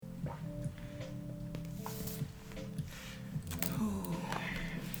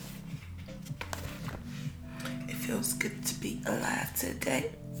feels good to be alive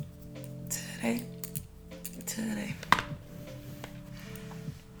today.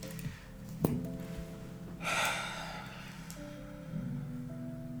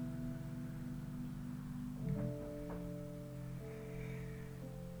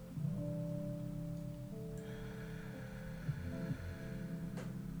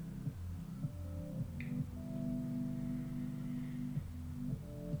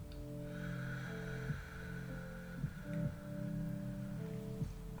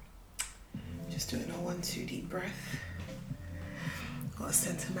 Just doing a 1-2 deep breath. Gotta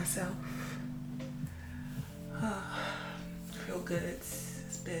center myself. Feel good.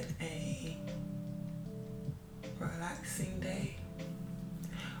 It's been a relaxing day,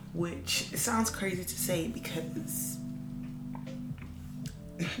 which it sounds crazy to say because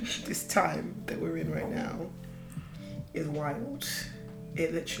this time that we're in right now is wild.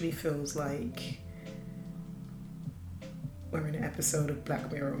 It literally feels like we're in an episode of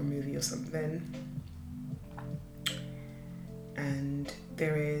Black Mirror or a movie or something. And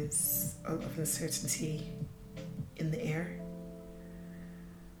there is a lot of uncertainty in the air,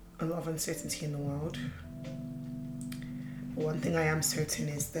 a lot of uncertainty in the world. But one thing I am certain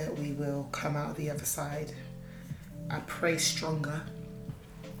is that we will come out the other side. I pray stronger.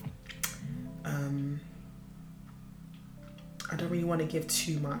 I don't really want to give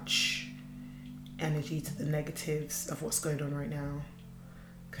too much energy to the negatives of what's going on right now,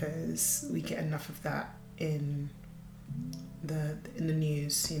 because we get enough of that in the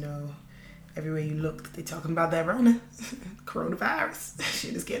news. You know, everywhere you look, they're talking about that coronavirus.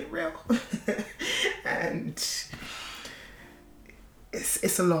 Shit is getting real. And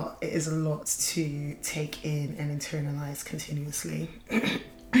it's a lot. It is a lot to take in and internalize continuously.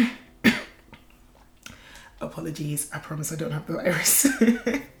 Apologies, I promise I don't have the virus.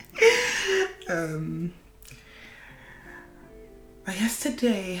 I guess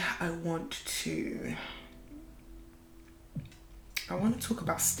today I want to talk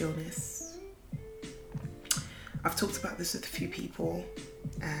about stillness. I've talked about this with a few people,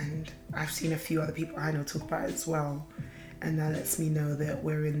 and I've seen a few other people I know talk about it as well, and that lets me know that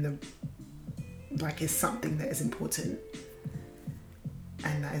we're in it's something that is important,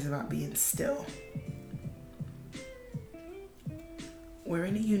 and that is about being still. We're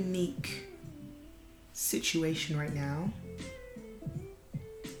in a unique situation right now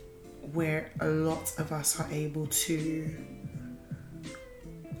where a lot of us are able to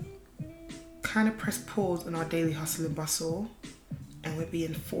kind of press pause on our daily hustle and bustle, and we're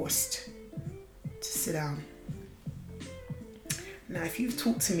being forced to sit down. Now, if you've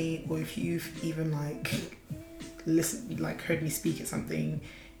talked to me, or if you've even listened, heard me speak at something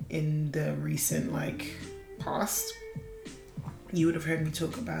in the recent past, you would have heard me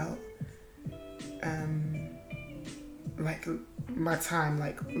talk about my time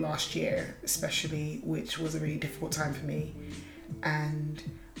last year especially, which was a really difficult time for me, and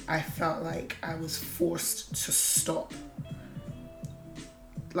I felt like I was forced to stop.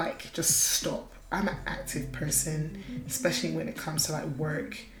 Just stop. I'm an active person, especially when it comes to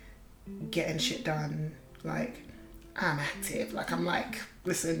work, getting shit done. I'm active.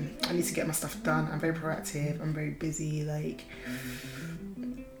 Listen, I need to get my stuff done. I'm very proactive. I'm very busy.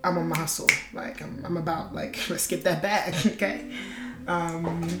 I'm on my hustle. I'm about, let's get that bag, okay?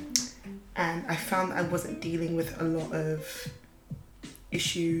 And I found that I wasn't dealing with a lot of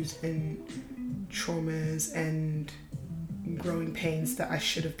issues and traumas and growing pains that I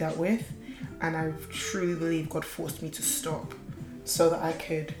should have dealt with. And I truly believe God forced me to stop so that I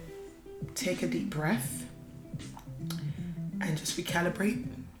could take a deep breath and just recalibrate.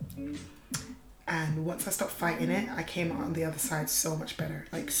 And once I stopped fighting it, I came out on the other side so much better,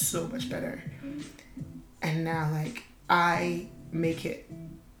 so much better. And now, I make it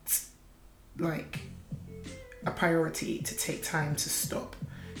a priority to take time to stop.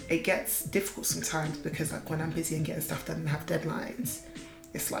 It gets difficult sometimes because when I'm busy and getting stuff done and have deadlines,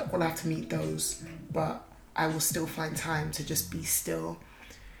 it's I have to meet those, but I will still find time to just be still.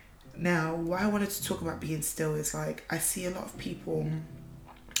 Now, why I wanted to talk about being still is I see a lot of people,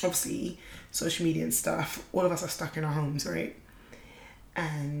 obviously social media and stuff, all of us are stuck in our homes, right?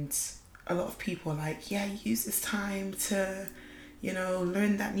 And a lot of people are use this time to,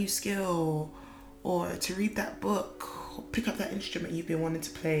 learn that new skill, or to read that book, or pick up that instrument you've been wanting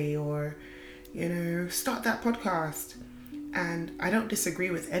to play, or, start that podcast. And I don't disagree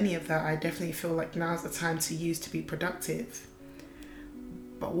with any of that. I definitely feel now's the time to use to be productive.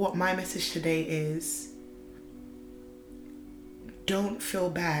 But what my message today is, don't feel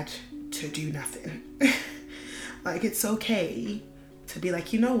bad to do nothing. It's okay to be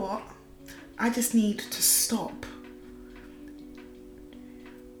you know what? I just need to stop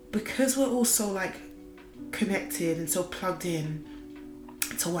because we're all so like connected and so plugged in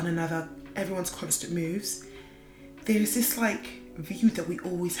to one another, everyone's constant moves, there's this like view that we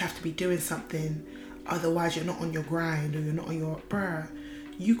always have to be doing something, otherwise you're not on your grind, or you're not on your bruh.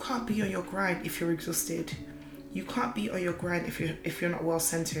 You can't be on your grind if you're exhausted. You can't be on your grind if you're not well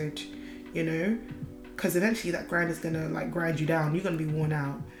centered, you know, because eventually that grind is gonna like grind you down. You're gonna be worn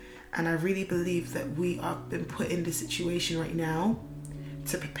out. And I really believe that we are been put in this situation right now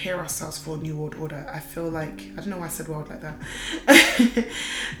to prepare ourselves for a new world order. I feel like, I don't know why I said world like that.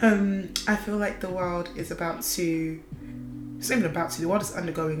 I feel like the world is about to, it's not even about to, the world is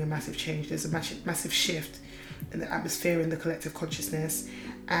undergoing a massive change. There's a massive shift in the atmosphere, in the collective consciousness,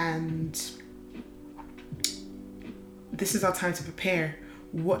 and this is our time to prepare.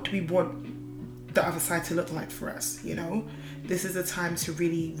 What do we want the other side to look like for us, you know? This is the time to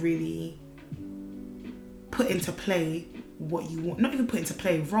really, really put into play what you want. Not even put into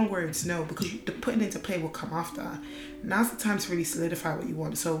play, wrong words, no, because the putting into play will come after. Now's the time to really solidify what you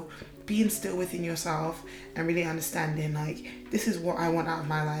want. So being still within yourself and really understanding, like, this is what I want out of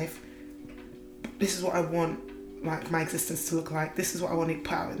my life. This is what I want, like, my existence to look like. This is what I want to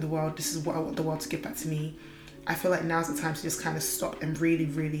put out in the world. This is what I want the world to give back to me. I feel like now's the time to just kind of stop and really,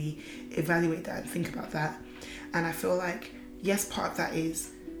 really evaluate that and think about that. And I feel like, yes, part of that is,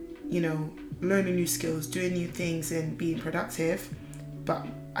 you know, learning new skills, doing new things and being productive. But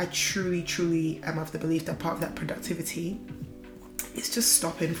I truly, truly am of the belief that part of that productivity is just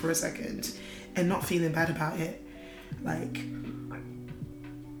stopping for a second and not feeling bad about it. Like,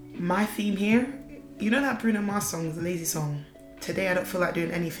 my theme here, you know that Bruno Mars song, the lazy song? Today I don't feel like doing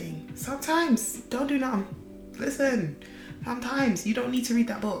anything. Sometimes, don't do nothing. Listen, sometimes you don't need to read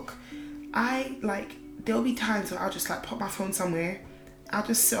that book. There'll be times where I'll just like pop my phone somewhere. I'll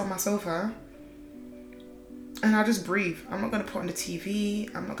just sit on my sofa and I'll just breathe. I'm not going to put on the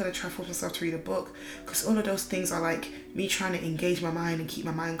TV. I'm not going to try to force myself to read a book, because all of those things are like me trying to engage my mind and keep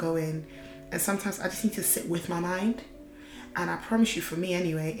my mind going. And sometimes I just need to sit with my mind. And I promise you, for me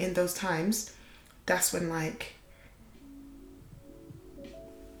anyway, in those times, that's when like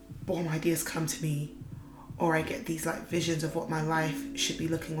bomb ideas come to me, or I get these like visions of what my life should be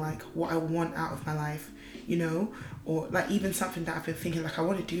looking like, what I want out of my life, you know, or like even something that I've been thinking, like I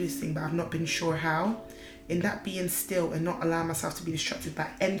want to do this thing, but I've not been sure how. In that being still and not allow myself to be distracted by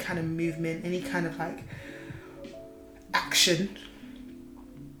any kind of movement, any kind of like action,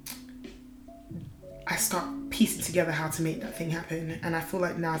 I start piecing together how to make that thing happen. And I feel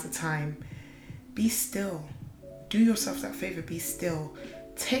like now's the time. Be still. Do yourself that favor, be still.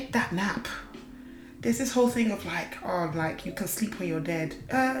 Take that nap. There's this whole thing of like, oh, like you can sleep when you're dead.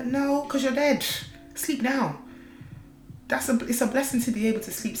 No, because you're dead. Sleep now. It's a blessing to be able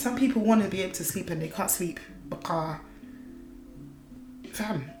to sleep. Some people want to be able to sleep and they can't sleep because,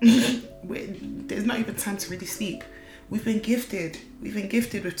 fam, there's not even time to really sleep. We've been gifted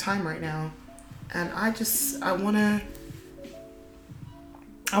with time right now. And I want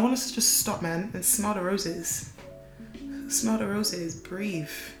us to just stop, man, and smell the roses. Smell the roses, breathe.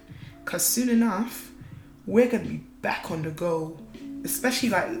 Because soon enough, we're going to be back on the go. Especially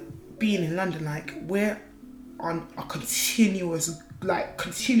like being in London, like we're on a continuously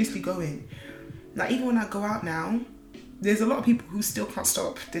going. Like even when I go out now, there's a lot of people who still can't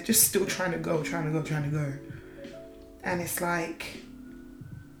stop. They're just still trying to go. And it's like,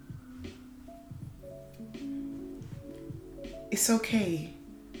 it's okay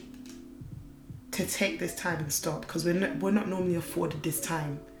to take this time and stop, because we're not normally afforded this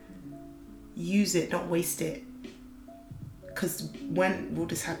time. Use it, don't waste it. Because when will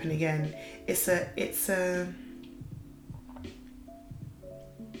this happen again? It's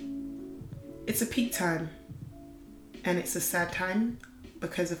a peak time, and it's a sad time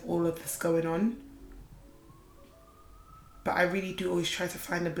because of all of this going on. But I really do always try to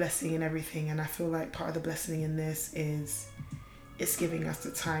find a blessing in everything, and I feel like part of the blessing in this is it's giving us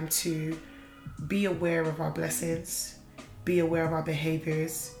the time to be aware of our blessings, be aware of our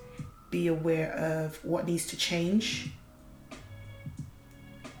behaviors, be aware of what needs to change,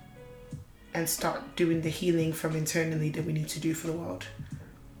 and start doing the healing from internally that we need to do for the world.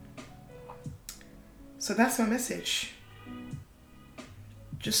 So that's my message.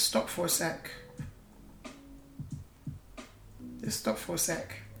 Just stop for a sec. Just stop for a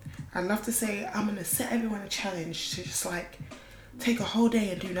sec. I'd love to say I'm going to set everyone a challenge to just like take a whole day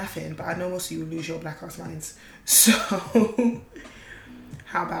and do nothing, but I know most of you will lose your black ass minds. So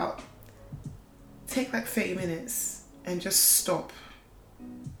how about take like 30 minutes and just stop.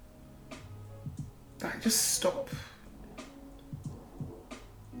 Like just stop.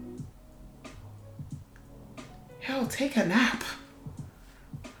 Hell, take a nap.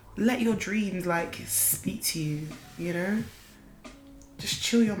 let your dreams like speak to you, you know? Just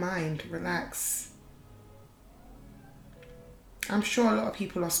chill your mind, relax. I'm sure a lot of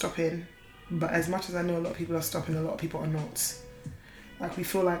people are stopping, but as much as I know a lot of people are stopping, a lot of people are not. Like, we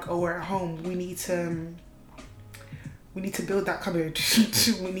feel like, oh, we're at home, we need to build that cupboard,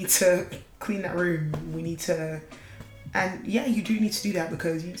 we need to clean that room, we need to, and yeah, you do need to do that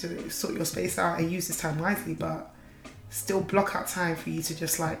because you need to sort your space out and use this time wisely, but still block out time for you to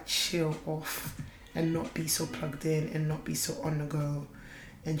just like chill off and not be so plugged in and not be so on the go,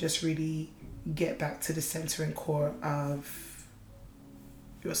 and just really get back to the center and core of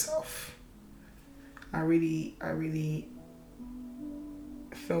yourself. I really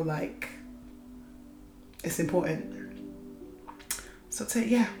feel like it's important. So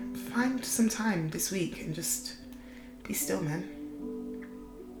find some time this week and just be still, man.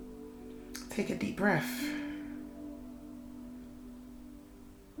 Take a deep breath.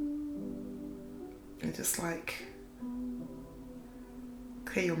 And just like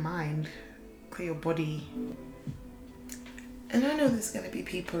clear your mind, clear your body. And I know there's going to be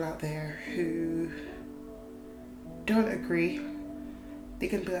people out there who don't agree. They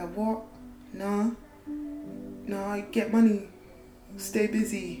can be like, what? No, I get money, stay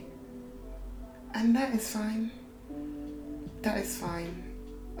busy. And that is fine. That is fine.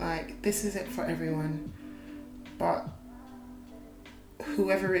 Like, this isn't for everyone. But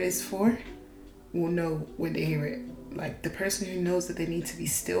whoever it is for will know when they hear it. Like, the person who knows that they need to be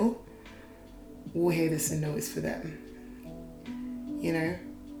still will hear this and know it's for them. You know?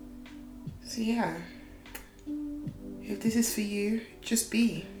 So yeah. If this is for you, just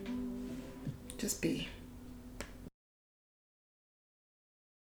be. Just be.